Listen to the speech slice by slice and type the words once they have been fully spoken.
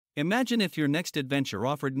Imagine if your next adventure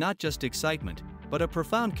offered not just excitement, but a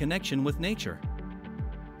profound connection with nature.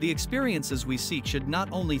 The experiences we seek should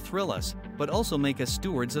not only thrill us, but also make us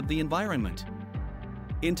stewards of the environment.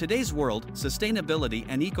 In today's world, sustainability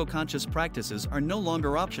and eco-conscious practices are no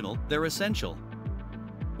longer optional, they're essential.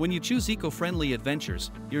 When you choose eco-friendly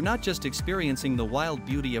adventures, you're not just experiencing the wild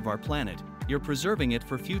beauty of our planet, you're preserving it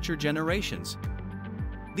for future generations.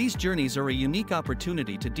 These journeys are a unique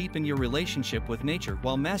opportunity to deepen your relationship with nature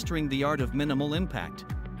while mastering the art of minimal impact.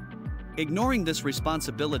 Ignoring this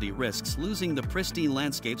responsibility risks losing the pristine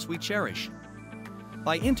landscapes we cherish.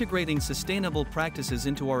 By integrating sustainable practices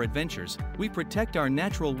into our adventures, we protect our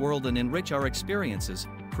natural world and enrich our experiences,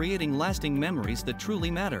 creating lasting memories that truly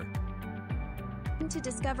matter. To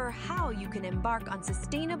discover how you can embark on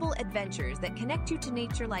sustainable adventures that connect you to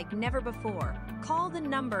nature like never before, call the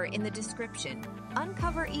number in the description.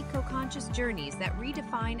 Uncover eco-conscious journeys that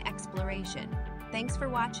redefine exploration. Thanks for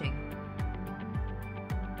watching.